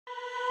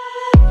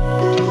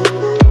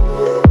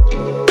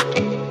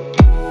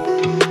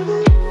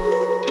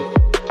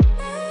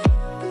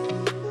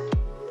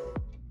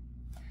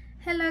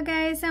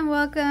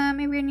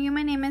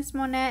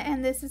Monette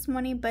and this is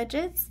Money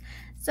Budgets.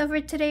 So for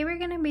today we're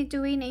going to be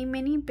doing a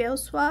mini bill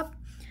swap.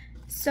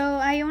 So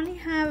I only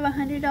have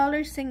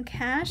 $100 in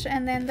cash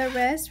and then the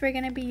rest we're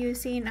going to be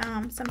using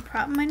some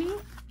prop money.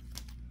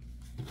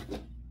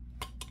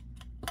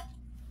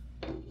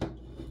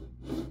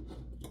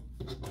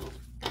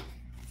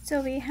 So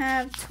we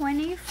have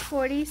 20,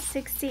 40,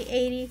 60,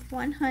 80,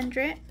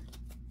 100.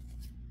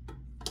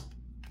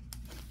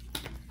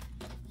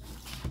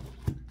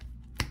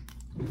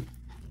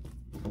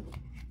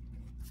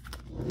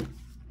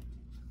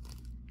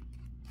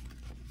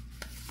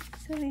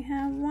 So we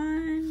have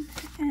 1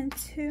 and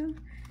 2.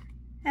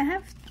 I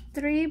have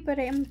 3, but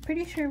I'm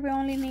pretty sure we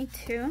only need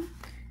 2.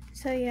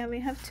 So yeah, we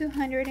have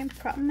 200 in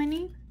prop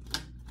money.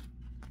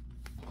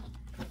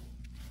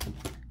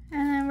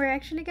 And then we're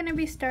actually going to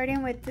be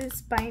starting with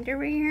this binder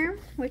right here,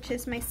 which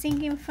is my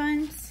sinking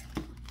funds.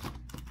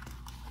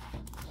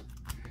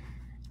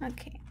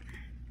 Okay.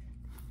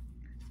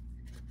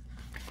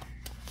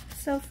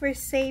 So for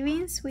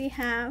savings, we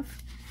have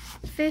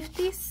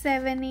 50,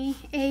 70,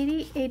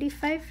 80,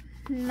 85,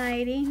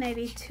 90,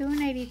 92,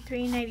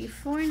 93,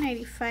 94,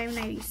 95,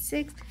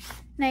 96,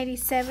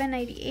 97,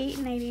 98,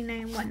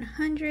 99,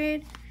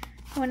 100,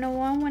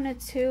 101,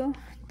 102,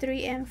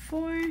 3 and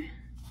 4.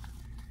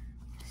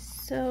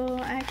 So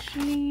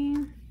actually,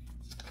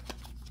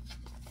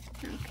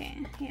 okay,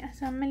 yeah,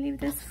 so I'm gonna leave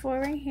this 4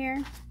 right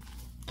here.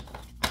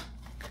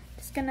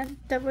 Just gonna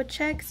double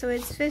check. So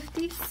it's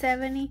 50,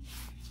 70,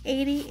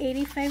 80,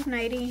 85,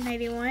 90,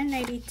 91,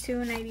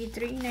 92,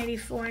 93,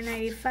 94,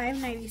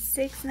 95,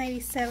 96,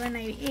 97,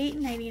 98,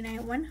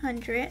 99,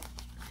 100.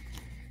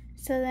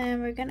 So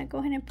then we're gonna go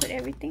ahead and put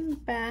everything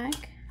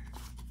back.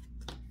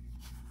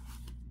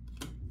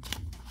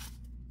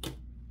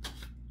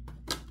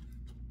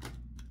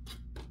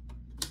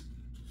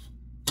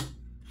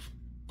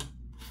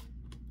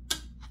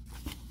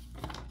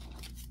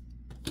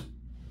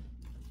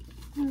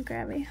 And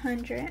grab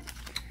 100.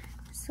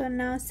 So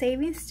now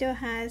savings still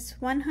has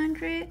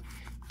 100,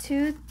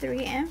 2,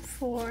 3, and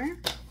 4.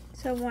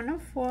 So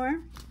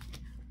 104.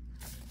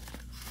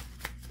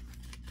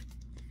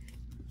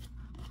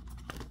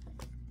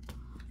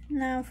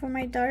 Now for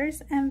my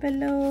daughter's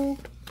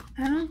envelope,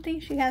 I don't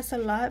think she has a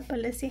lot, but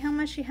let's see how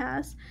much she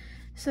has.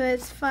 So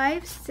it's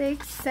 5,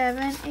 6,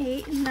 7,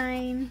 8,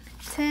 9,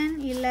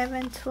 10,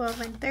 11,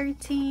 12, and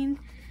 13.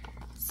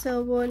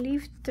 So we'll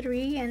leave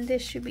 3 and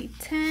this should be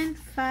 10,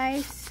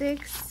 5,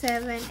 6,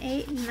 7,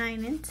 8,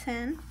 9, and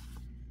 10.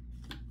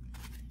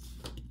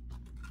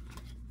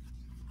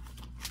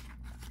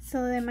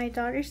 So then my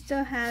daughter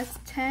still has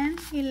 10,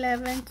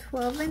 11,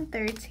 12, and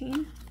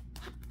 13.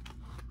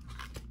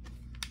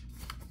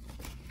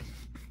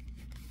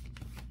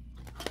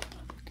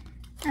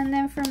 And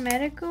then for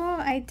medical,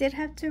 I did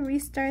have to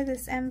restart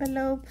this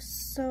envelope,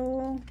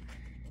 so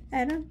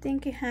I don't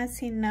think it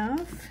has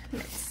enough.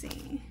 Let's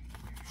see.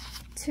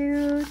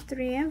 2,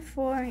 3, and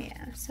 4,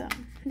 yeah, so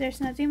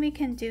there's nothing we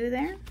can do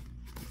there.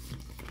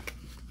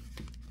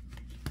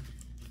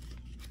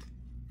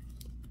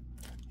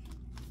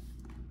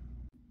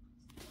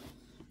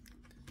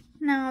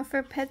 Now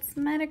for pets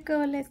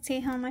medical, let's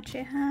see how much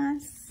it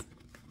has.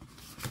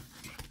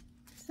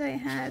 So it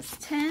has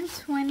 10,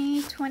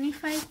 20,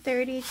 25,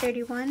 30,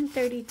 31,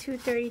 32,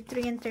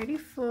 33, and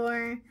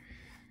 34.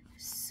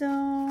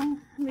 So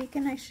we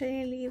can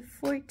actually leave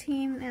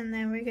 14 and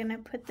then we're gonna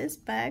put this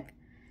back.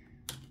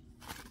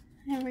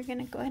 And we're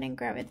gonna go ahead and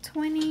grab a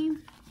 20.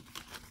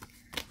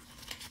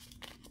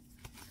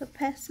 So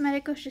pets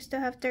medical should still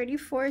have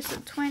 34. So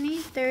 20,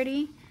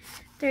 30,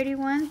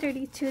 31,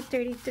 32,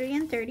 33,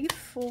 and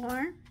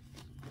 34.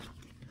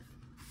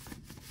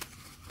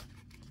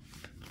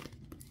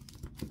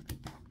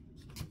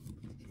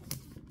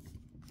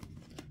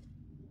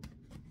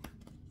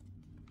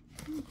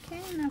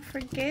 Okay, now for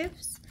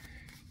gifts.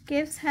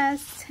 Gifts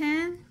has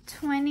 10,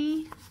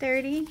 20,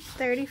 30,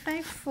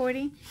 35,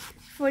 40,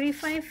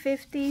 45,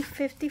 50,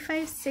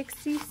 55,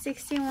 60,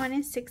 61,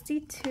 and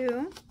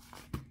 62.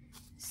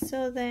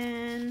 So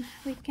then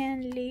we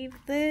can leave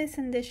this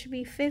and this should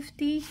be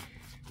 50,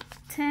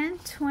 10,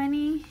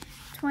 20,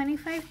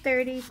 25,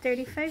 30,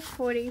 35,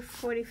 40,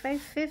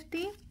 45,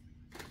 50.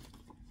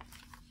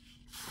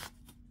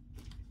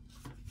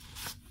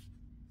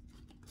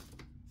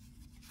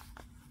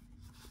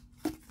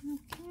 Okay.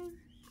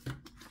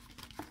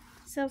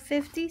 So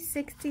 50,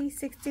 60,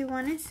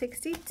 61, and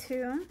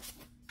 62.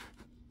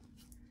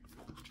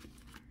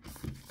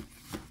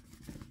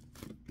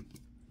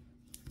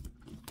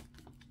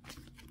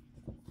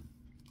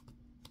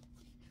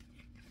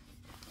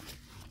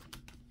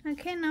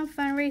 Okay, now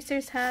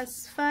fundraisers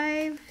has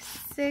 5,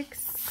 6,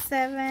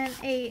 7,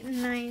 8,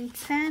 9,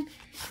 10,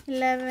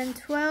 11,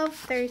 12,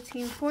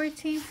 13,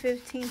 14,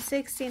 15,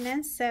 16,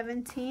 and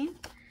 17.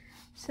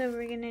 So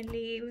we're gonna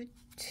leave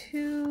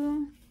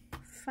 2,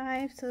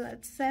 5, so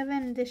that's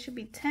 7. This should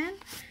be 10.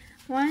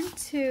 1,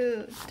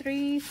 2,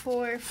 3,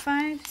 4,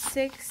 5,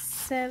 6,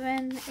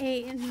 7,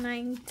 8,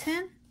 9,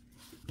 10.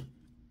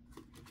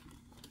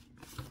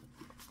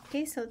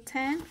 Okay, so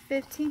 10,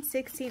 15,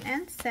 16,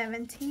 and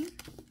 17.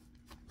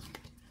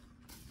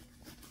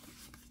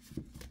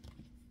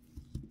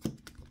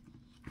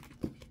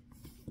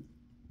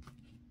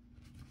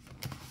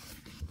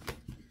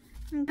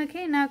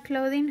 Okay, now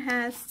clothing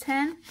has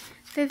 10,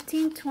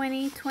 15,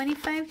 20,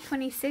 25,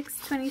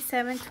 26,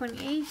 27,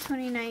 28,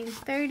 29,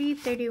 30,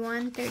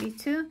 31,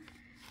 32,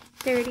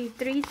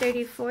 33,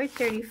 34,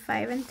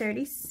 35, and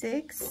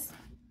 36.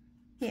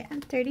 Yeah,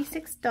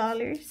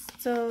 $36.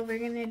 So we're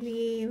gonna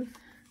leave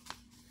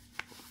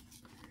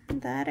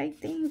that, I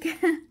think.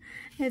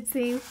 Let's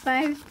see,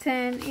 5,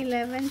 10,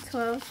 11,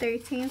 12,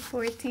 13,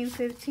 14,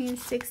 15,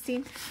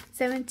 16,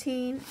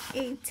 17,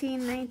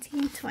 18,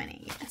 19,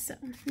 20. Yeah, so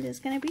there's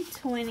gonna be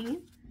 20.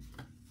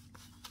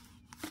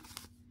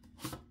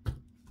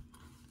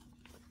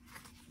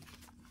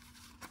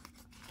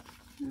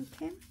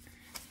 Okay,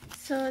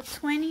 so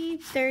 20,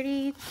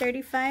 30,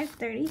 35,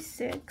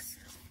 36.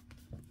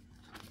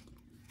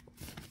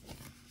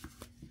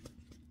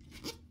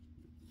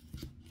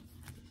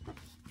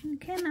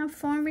 Okay, now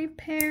phone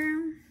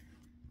repair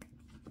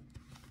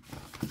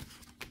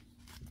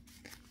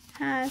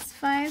has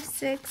 5,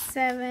 6,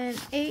 7,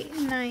 8,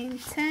 9,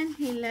 10,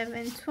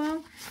 11,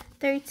 12,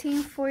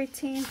 13,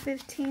 14,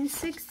 15,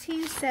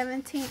 16,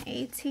 17,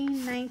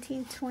 18,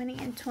 19, 20,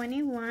 and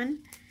 21.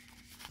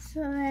 So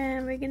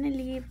then we're gonna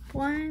leave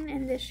 1,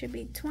 and this should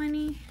be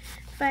 20,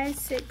 5,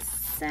 6,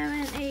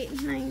 7,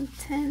 8, 9,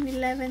 10,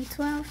 11,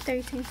 12,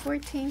 13,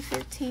 14,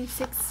 15,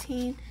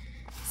 16,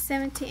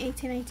 17,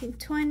 18, 19,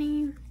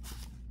 20.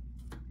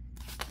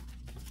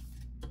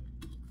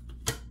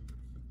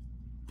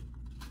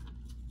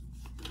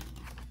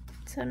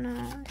 So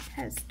now it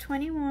has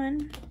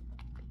 21.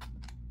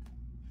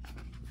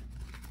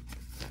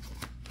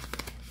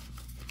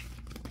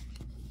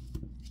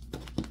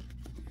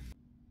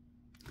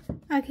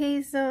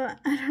 Okay, so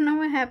I don't know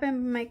what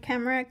happened, but my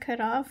camera cut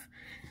off.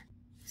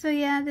 So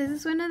yeah, this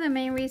is one of the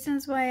main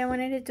reasons why I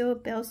wanted to do a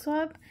bill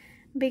swap,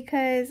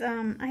 because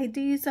I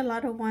do use a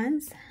lot of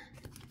ones.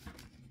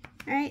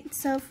 Alright,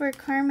 so for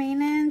car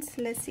maintenance,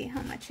 let's see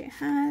how much it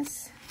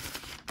has.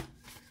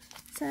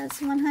 It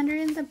says 100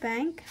 in the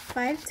bank,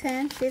 5,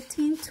 10,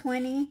 15,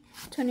 20,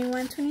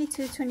 21,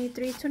 22,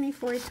 23,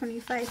 24,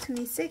 25,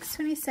 26,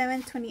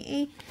 27,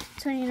 28,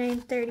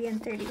 29, 30,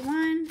 and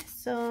 31.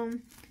 So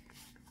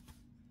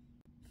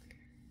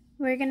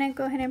we're gonna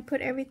go ahead and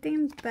put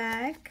everything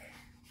back.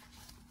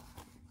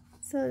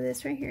 So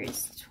this right here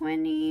is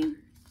 20,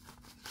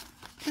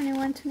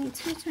 21,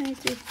 22,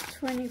 23,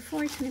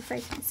 24,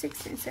 25,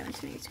 26, 27,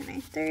 28,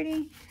 29,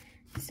 30.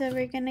 So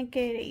we're gonna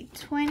get a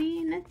 20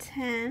 and a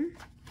 10.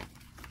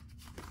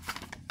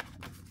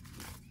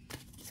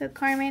 So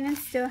car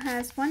maintenance still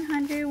has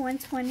 100,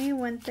 120,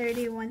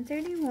 130,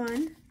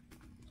 131.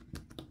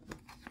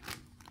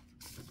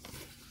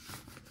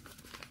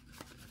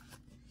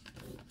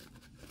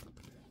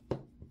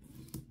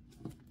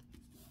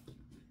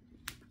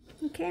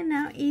 Okay,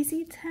 now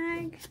easy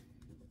tag.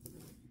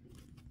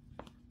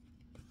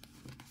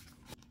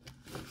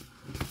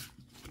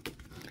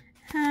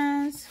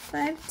 Has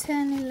 5,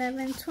 10,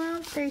 11,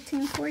 12,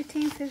 13,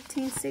 14,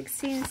 15,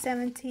 16,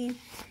 17,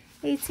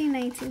 18,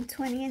 19,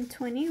 20, and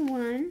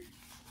 21.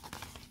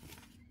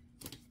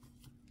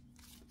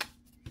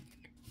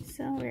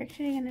 So we're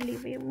actually going to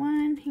leave a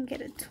 1 and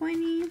get a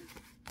 20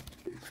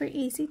 for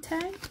easy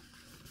tag.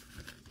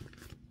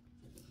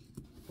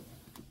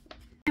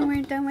 And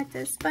we're done with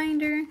this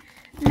binder.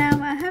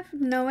 Now I have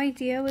no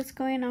idea what's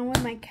going on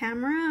with my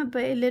camera,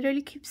 but it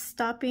literally keeps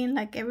stopping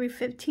like every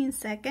 15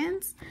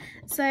 seconds.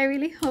 So I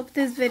really hope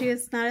this video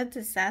is not a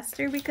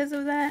disaster because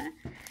of that.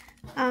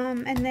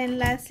 And then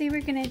lastly,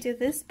 we're gonna do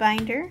this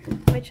binder,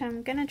 which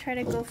I'm gonna try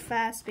to go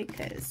fast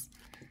because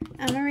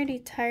I'm already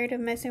tired of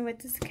messing with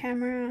this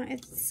camera.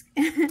 It's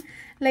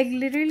like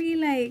literally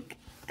like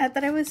I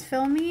thought I was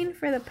filming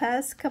for the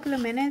past couple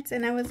of minutes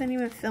and I wasn't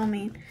even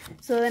filming.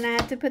 So then I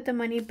had to put the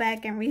money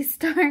back and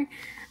restart.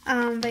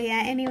 But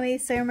yeah, anyway,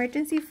 so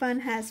emergency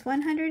fund has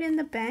 100 in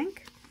the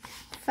bank.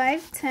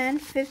 5, 10,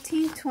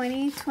 15,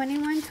 20,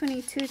 21,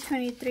 22,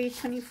 23,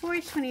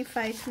 24,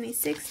 25,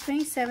 26,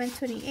 27,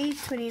 28,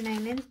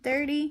 29, and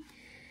 30.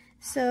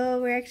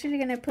 So we're actually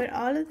going to put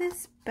all of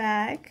this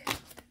back.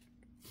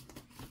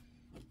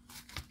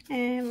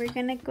 And we're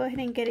going to go ahead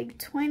and get a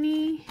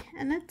 20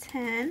 and a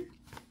 10.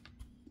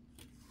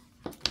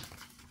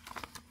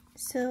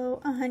 So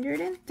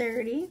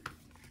 130.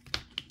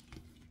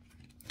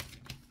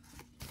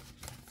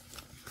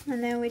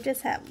 And then we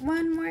just have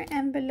one more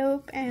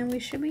envelope and we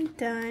should be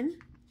done.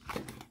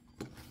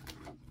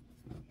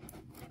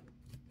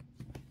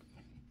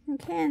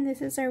 Okay, and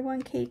this is our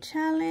 1K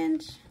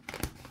challenge.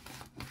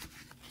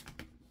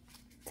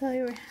 So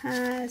it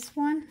has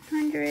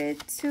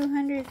 100,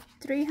 200,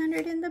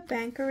 300 in the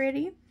bank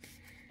already.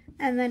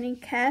 And then in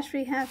cash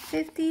we have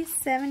 50,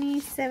 70,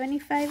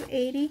 75,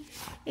 80,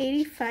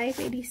 85,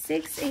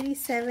 86,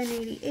 87,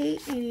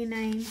 88,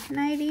 89,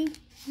 90,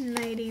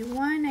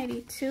 91,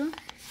 92,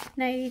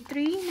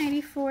 93,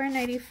 94,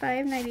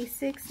 95,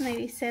 96,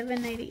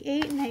 97,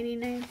 98,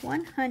 99,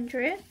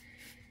 100.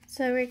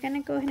 So we're going to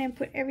go ahead and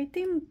put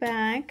everything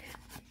back.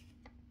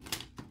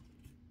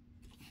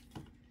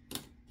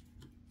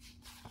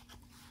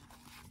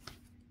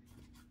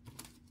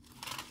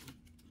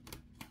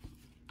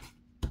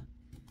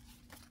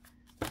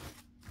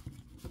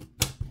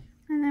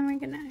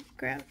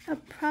 grab a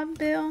prop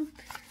bill.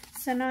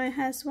 So now it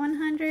has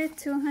 100,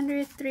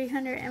 200,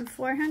 300, and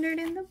 400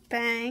 in the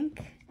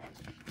bank.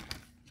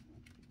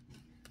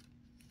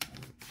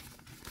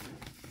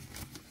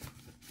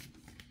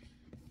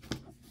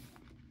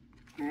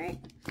 Alright.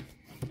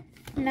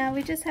 Now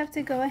we just have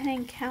to go ahead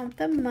and count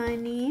the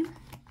money.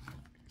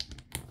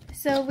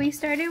 So we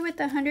started with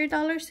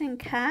 $100 in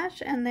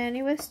cash, and then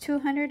it was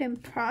 200 in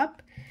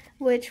prop,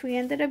 which we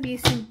ended up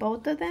using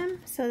both of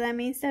them. So that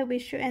means that we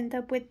should end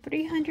up with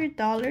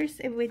 $300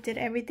 if we did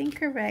everything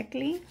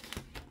correctly.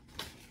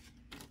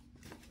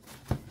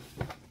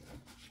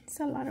 It's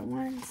a lot of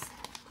ones.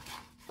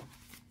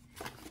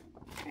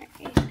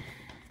 Alright.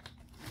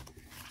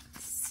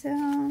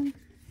 So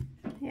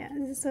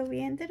yeah, so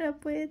we ended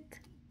up with,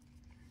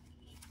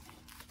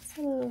 it's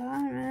a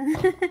lot,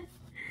 man.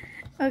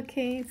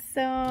 Okay,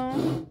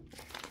 so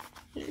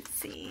let's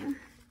see.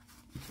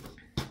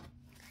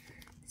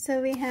 So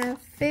we have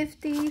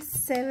 50,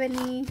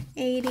 70,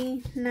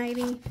 80,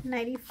 90,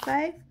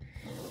 95,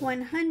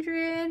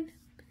 100,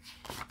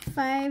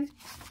 5,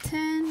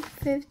 10,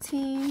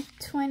 15,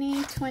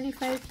 20,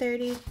 25,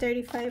 30,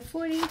 35,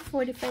 40,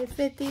 45,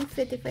 50,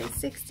 55,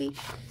 60,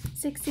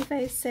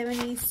 65,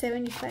 70,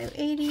 75,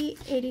 80,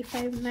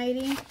 85,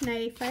 90,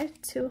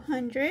 95,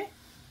 200.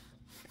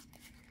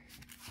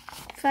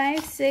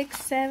 5,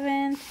 6,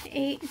 7,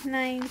 8,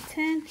 9,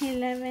 10,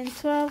 11,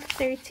 12,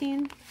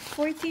 13,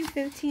 14,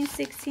 15,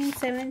 16,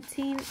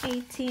 17,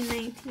 18,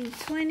 19,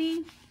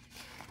 20,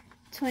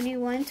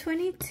 21,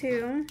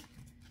 22,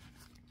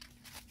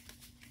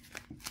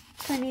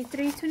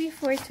 23,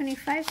 24,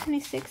 25,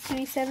 26,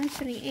 27,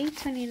 28,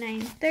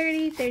 29,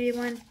 30,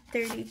 31,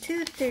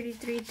 32,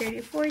 33,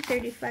 34,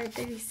 35,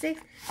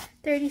 36,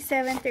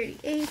 37,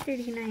 38,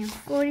 39,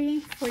 40,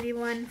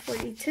 41,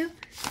 42,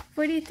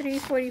 43,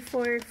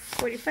 44,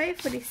 45,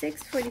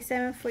 46,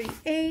 47,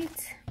 48,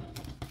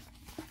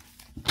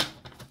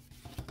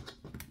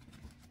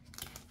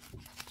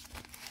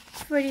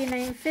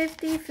 49,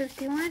 50,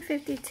 51,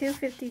 52,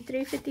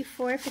 53,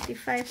 54,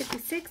 55,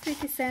 56,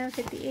 57,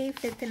 58,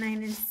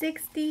 59, and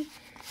 60,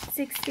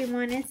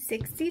 61, and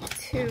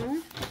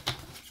 62.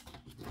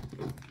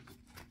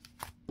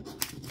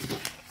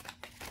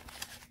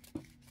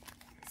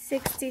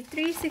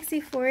 63,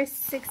 64,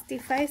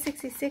 65,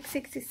 66,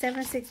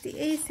 67,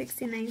 68,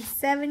 69,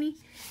 70,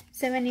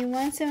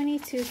 71,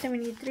 72,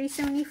 73,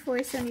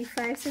 74,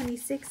 75,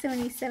 76,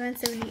 77,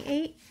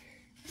 78,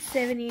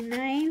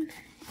 79,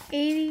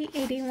 80,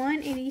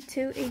 81,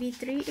 82,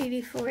 83,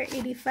 84,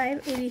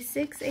 85,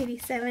 86,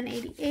 87,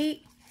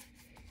 88,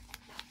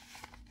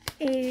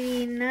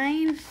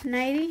 89,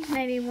 90,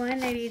 91,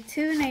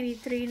 92,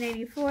 93,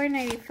 94,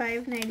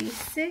 95,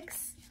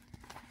 96,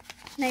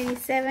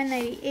 97,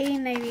 98,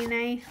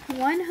 99,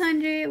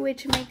 100,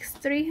 which makes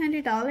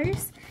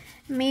 $300,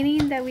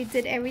 meaning that we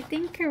did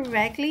everything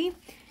correctly.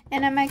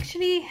 And I'm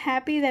actually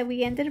happy that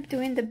we ended up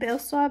doing the bill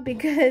swap,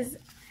 because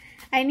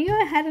I knew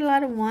I had a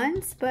lot of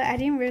ones, but I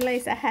didn't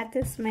realize I had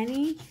this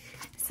many.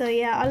 So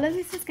yeah, all of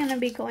this is gonna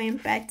be going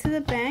back to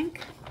the bank.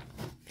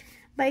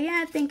 But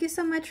yeah, thank you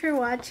so much for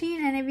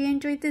watching, and if you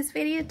enjoyed this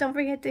video, don't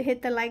forget to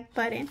hit the like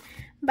button.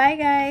 Bye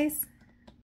guys.